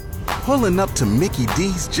Pulling up to Mickey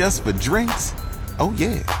D's just for drinks? Oh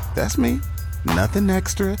yeah, that's me. Nothing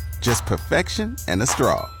extra, just perfection and a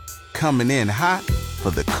straw. Coming in hot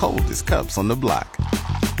for the coldest cups on the block.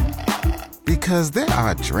 Because there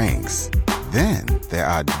are drinks. Then there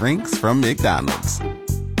are drinks from McDonald's.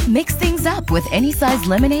 Mix things up with any size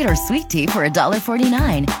lemonade or sweet tea for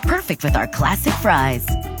 $1.49. Perfect with our classic fries.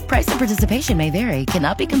 Price and participation may vary.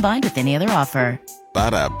 Cannot be combined with any other offer.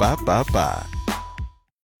 Ba-da-ba-ba-ba.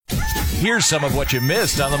 Here's some of what you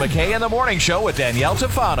missed on the McKay in the Morning Show with Danielle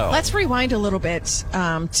Tufano. Let's rewind a little bit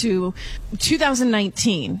to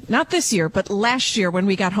 2019. Not this year, but last year when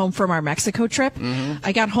we got home from our Mexico trip.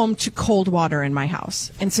 I got home to cold water in my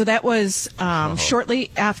house. And so that was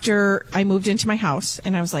shortly after I moved into my house.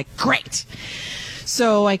 And I was like, great.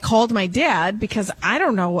 So I called my dad because I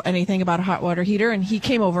don't know anything about a hot water heater. And he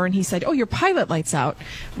came over and he said, oh, your pilot light's out.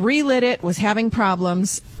 Relit it, was having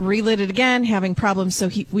problems. Relit it again, having problems. So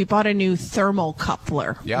we bought a new thermal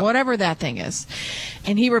coupler, whatever that thing is.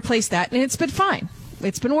 And he replaced that. And it's been fine.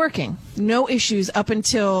 It's been working. No issues up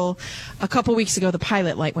until a couple weeks ago. The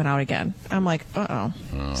pilot light went out again. I'm like,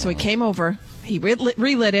 uh-oh. So he came over. He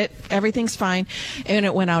relit it. Everything's fine. And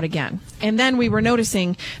it went out again. And then we were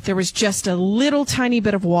noticing there was just a little tiny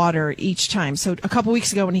bit of water each time. So a couple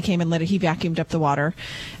weeks ago when he came and lit it, he vacuumed up the water.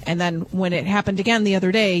 And then when it happened again the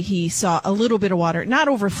other day, he saw a little bit of water, not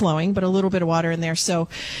overflowing, but a little bit of water in there. So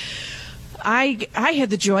I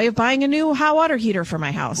had the joy of buying a new hot water heater for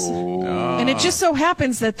my house. And it just so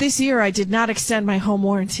happens that this year I did not extend my home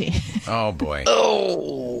warranty. Oh, boy.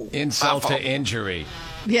 Insult to injury.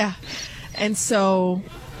 Yeah. And so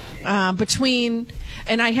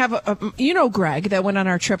and I have Greg that went on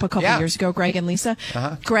our trip a couple years ago, Greg and Lisa.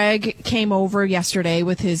 Greg came over yesterday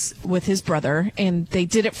with his brother, and they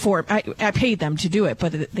did it for I paid them to do it,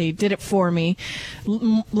 but they did it for me,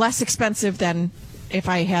 less expensive than if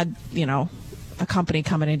I had a company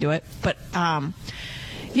come in and do it. But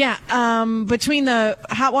between the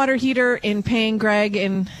hot water heater and paying Greg,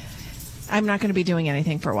 and I'm not going to be doing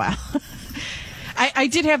anything for a while. I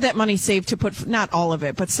did have that money saved to put, not all of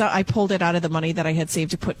it, but I pulled it out of the money that I had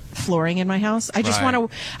saved to put flooring in my house. I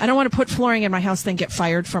don't want to put flooring in my house, then get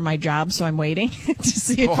fired from my job, so I'm waiting to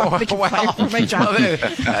see if I'm going to get fired from my job.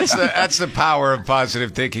 That's the power of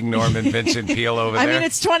positive thinking, Norman Vincent Peale over there. I mean,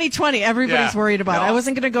 it's 2020. Everybody's worried about it. I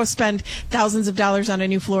wasn't going to go spend thousands of dollars on a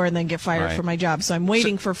new floor and then get fired from my job, so I'm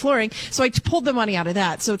waiting for flooring. So I pulled the money out of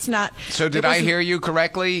that, so it's not. So did I hear you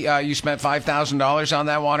correctly? You spent $5,000 on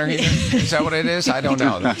that water heater? Is that what it is? I don't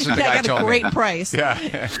know. That's what the guy told me. I got a great price.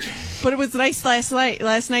 Yeah. But it was nice last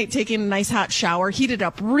night taking a nice hot shower, heated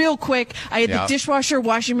up real quick. I had the dishwasher,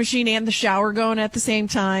 washing machine, and the shower going at the same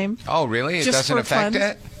time. Oh, really? It doesn't affect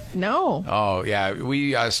it? No. Oh, yeah.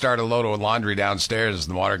 We start a load of laundry downstairs as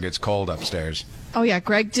the water gets cold upstairs. Oh, yeah.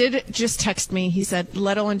 Greg did just text me. He said,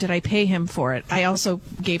 let alone did I pay him for it. I also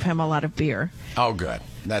gave him a lot of beer. Oh, good.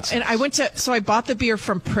 That's and nice. I bought the beer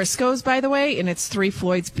from Prisco's, by the way, and it's Three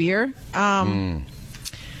Floyds beer.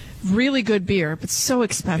 Really good beer, but so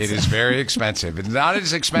expensive. It is very expensive. It's not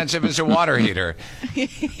as expensive as a water heater.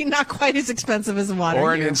 Not quite as expensive as a water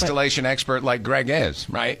heater. Or an installation expert like Greg is,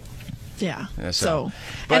 right? Yeah.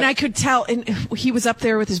 And I could tell, and he was up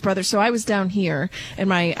there with his brother, so I was down here, and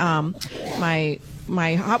my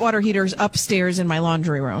hot water heater's upstairs in my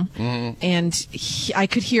laundry room, and I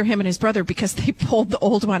could hear him and his brother because they pulled the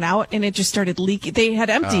old one out and it just started leaking. They had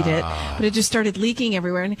emptied it, but it just started leaking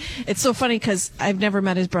everywhere. And it's so funny because I've never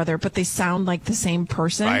met his brother, but they sound like the same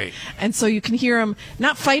person. Right. And so you can hear them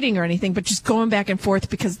not fighting or anything, but just going back and forth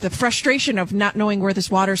because the frustration of not knowing where this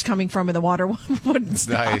water's coming from and the water wouldn't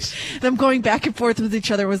stop. Nice. Them going back and forth with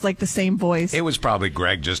each other was like the same voice. It was probably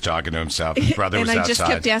Greg just talking to himself. His brother was outside. And I just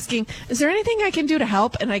kept asking, is there anything I can do to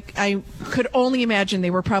help? And I could only imagine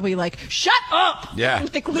they were probably like, shut up! Yeah.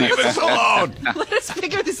 Like, leave us alone! Let us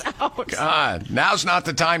figure this out. God, now's not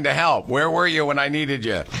the time to help. Where were you when I needed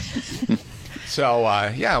you? So,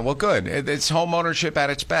 well, good. It's home ownership at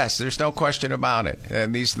its best. There's no question about it.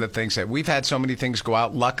 And these are the things that we've had so many things go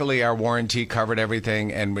out. Luckily, our warranty covered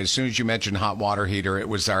everything. And as soon as you mentioned hot water heater, it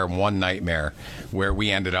was our one nightmare where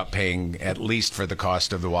we ended up paying at least for the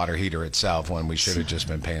cost of the water heater itself when we should have just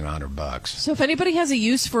been paying $100. So if anybody has a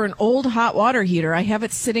use for an old hot water heater, I have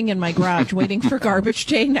it sitting in my garage waiting for garbage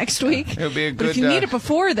day next week. It'll be a good. But if you need it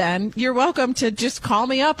before then, you're welcome to just call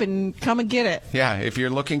me up and come and get it. Yeah, if you're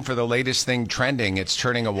looking for the latest thing trending, it's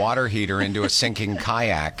turning a water heater into a sinking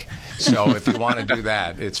kayak. So if you want to do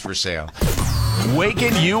that, it's for sale.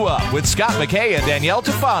 Waking you up with Scott McKay and Danielle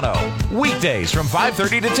Tufano. Weekdays from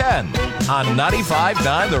 5:30 to 10 on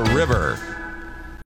 95.9 The River.